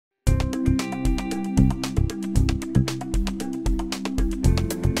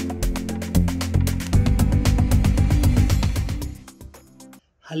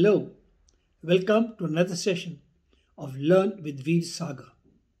Hello, welcome to another session of Learn with Veer Sagar.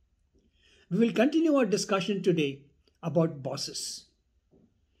 We will continue our discussion today about bosses.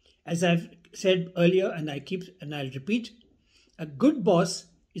 As I've said earlier, and I'll repeat, a good boss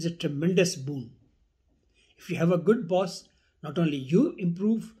is a tremendous boon. If you have a good boss, not only you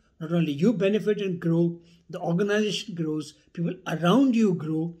improve, not only you benefit and grow, the organization grows, people around you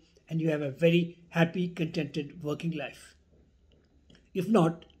grow, and you have a very happy, contented working life. If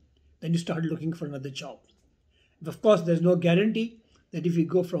not, then you start looking for another job. Of course, there's no guarantee that if you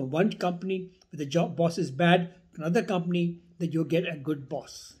go from one company where the job boss is bad to another company, that you'll get a good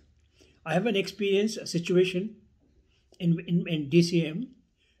boss. I have an experience, a situation in DCM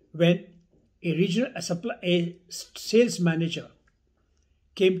when a sales manager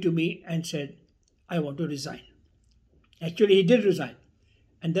came to me and said, I want to resign. Actually, he did resign.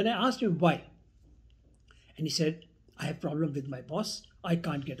 And then I asked him why. And he said, I have a problem with my boss. I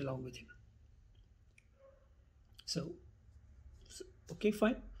can't get along with him. So, okay,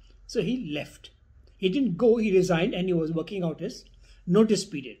 fine. So he left. He didn't go, he resigned, and he was working out his notice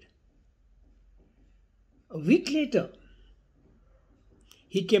period. A week later,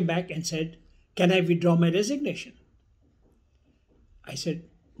 he came back and said, can I withdraw my resignation? I said,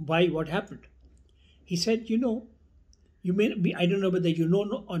 why? What happened? He said, you may be, I don't know whether you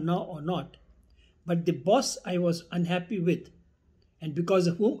know or not, but the boss I was unhappy with, and because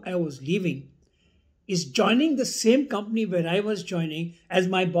of whom I was leaving, is joining the same company where I was joining as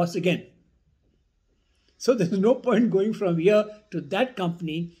my boss again. So there's no point going from here to that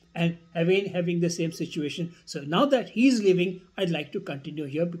company and having the same situation. So now that he's leaving, I'd like to continue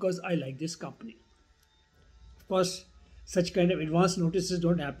here because I like this company. Of course, such kind of advance notices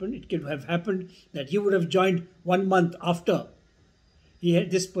don't happen. It could have happened that he would have joined 1 month after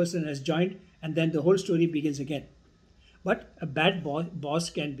this person has joined, and then the whole story begins again. But a bad boss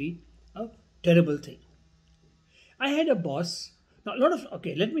can be a terrible thing. I had a boss. Now,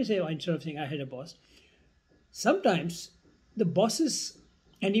 let me say, instead of saying I had a boss, sometimes the bosses,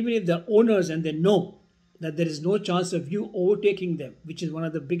 and even if they're owners and they know that there is no chance of you overtaking them, which is one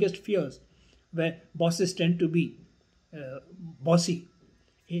of the biggest fears, where bosses tend to be bossy,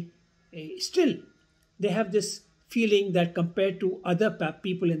 still they have this feeling that compared to other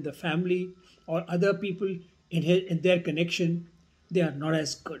people in the family or other people in their connection, they are not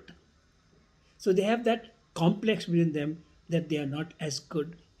as good. So they have that complex within them that they are not as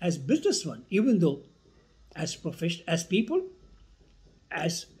good as businessmen, even though as people,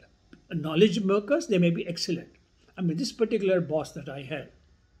 as knowledge workers, they may be excellent. I mean, this particular boss that I had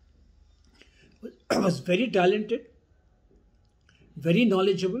was very talented, very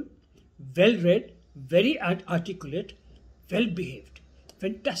knowledgeable, well read, very articulate, well behaved,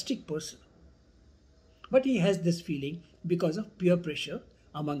 fantastic person. But he has this feeling because of peer pressure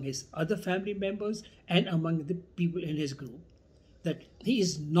among his other family members and among the people in his group that he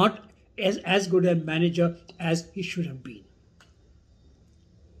is not as good a manager as he should have been.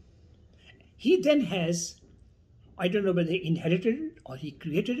 He then has, I don't know whether he inherited it or he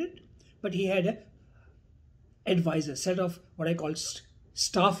created it, but he had an advisor, set of what I call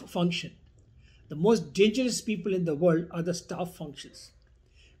staff function. The most dangerous people in the world are the staff functions.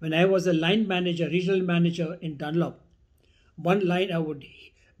 When I was a line manager, regional manager in Dunlop, one line I would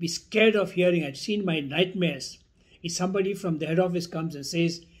be scared of hearing, I'd seen my nightmares, is somebody from the head office comes and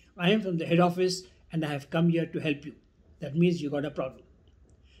says, I am from the head office and I have come here to help you. That means you got a problem.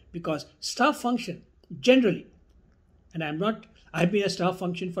 Because staff function, generally, and I've been a staff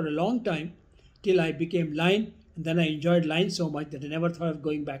function for a long time till I became line, and then I enjoyed line so much that I never thought of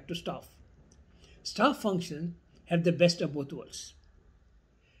going back to staff. Staff functions have the best of both worlds.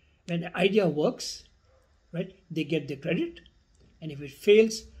 When the idea works, right, they get the credit, and if it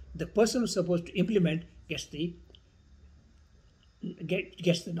fails, the person who's supposed to implement gets the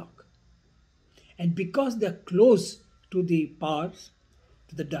knock. And because they're close to the powers,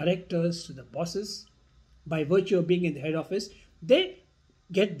 to the directors, to the bosses, by virtue of being in the head office, they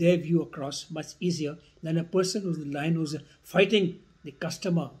get their view across much easier than a person who's in line, who's fighting the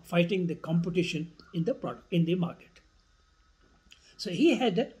customer, fighting the competition in the market. So he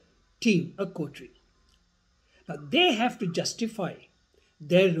had a team, a coterie. Now they have to justify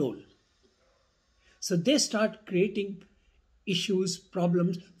their role. So they start creating issues,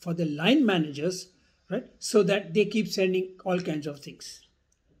 problems for the line managers, right? So that they keep sending all kinds of things.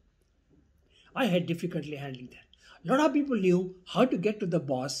 I had difficulty handling that. A lot of people knew how to get to the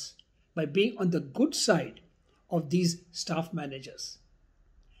boss by being on the good side of these staff managers.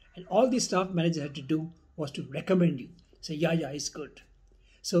 And all these staff managers had to do was to recommend you. Say, yeah, it's good.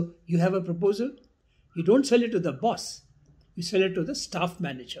 So you have a proposal, you don't sell it to the boss, You sell it to the staff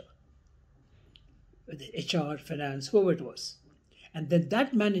manager, the HR, finance, whoever it was. And then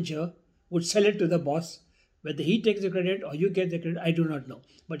that manager would sell it to the boss. Whether he takes the credit or you get the credit, I do not know.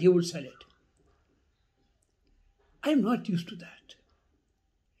 But he would sell it. I am not used to that.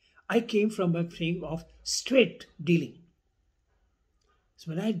 I came from a frame of straight dealing.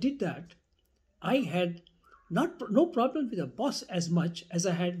 So when I did that, I had no problem with the boss as much as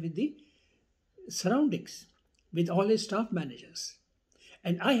I had with the surroundings, with all his staff managers.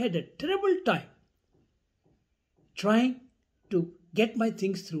 And I had a terrible time trying to get my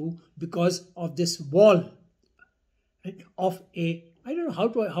things through because of this wall, right, of a, I don't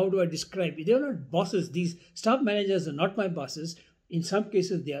know how do I describe it. They are not bosses. These staff managers are not my bosses. In some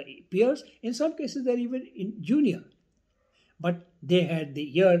cases they are peers. In some cases they are even junior. But they had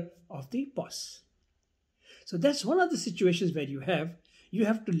the ear of the boss. So that's one of the situations where you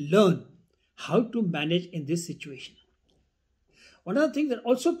have to learn how to manage in this situation. One other thing that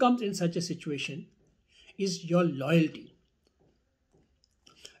also comes in such a situation is your loyalty.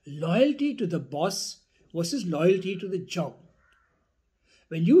 Loyalty to the boss versus loyalty to the job.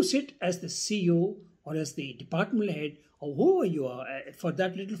 When you sit as the CEO or as the department head or whoever you are for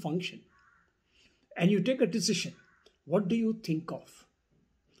that little function and you take a decision, what do you think of?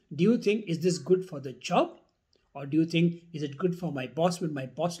 Do you think, is this good for the job? Or do you think, is it good for my boss? Will my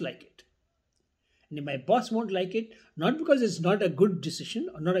boss like it? And if my boss won't like it, not because it's not a good decision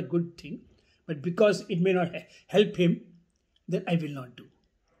or not a good thing, but because it may not help him, then I will not do.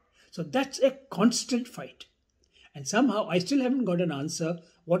 So that's a constant fight. And somehow I still haven't got an answer.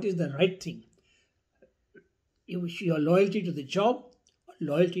 What is the right thing? Your loyalty to the job or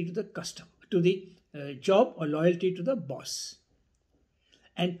loyalty to the customer, to the job or loyalty to the boss.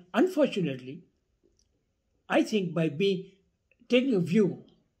 And unfortunately, I think by taking a view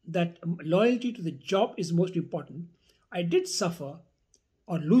that loyalty to the job is most important, I did suffer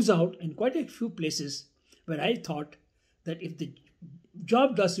or lose out in quite a few places where I thought that if the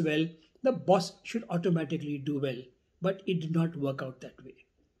job does well, the boss should automatically do well. But it did not work out that way.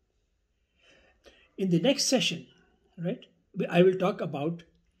 In the next session, right, I will talk about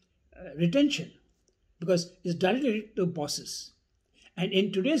retention because it's directly related to bosses. And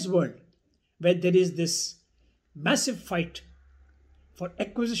in today's world, where there is this massive fight for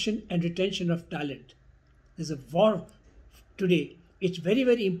acquisition and retention of talent, there's a war today. It's very,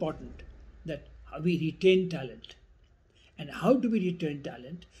 very important that we retain talent. And how do we retain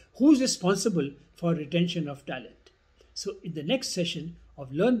talent? Who is responsible for retention of talent? So in the next session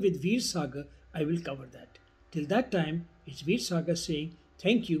of Learn with Veer Sagar, I will cover that. Till that time, it's Veer Sagar saying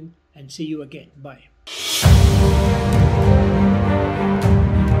thank you and see you again. Bye.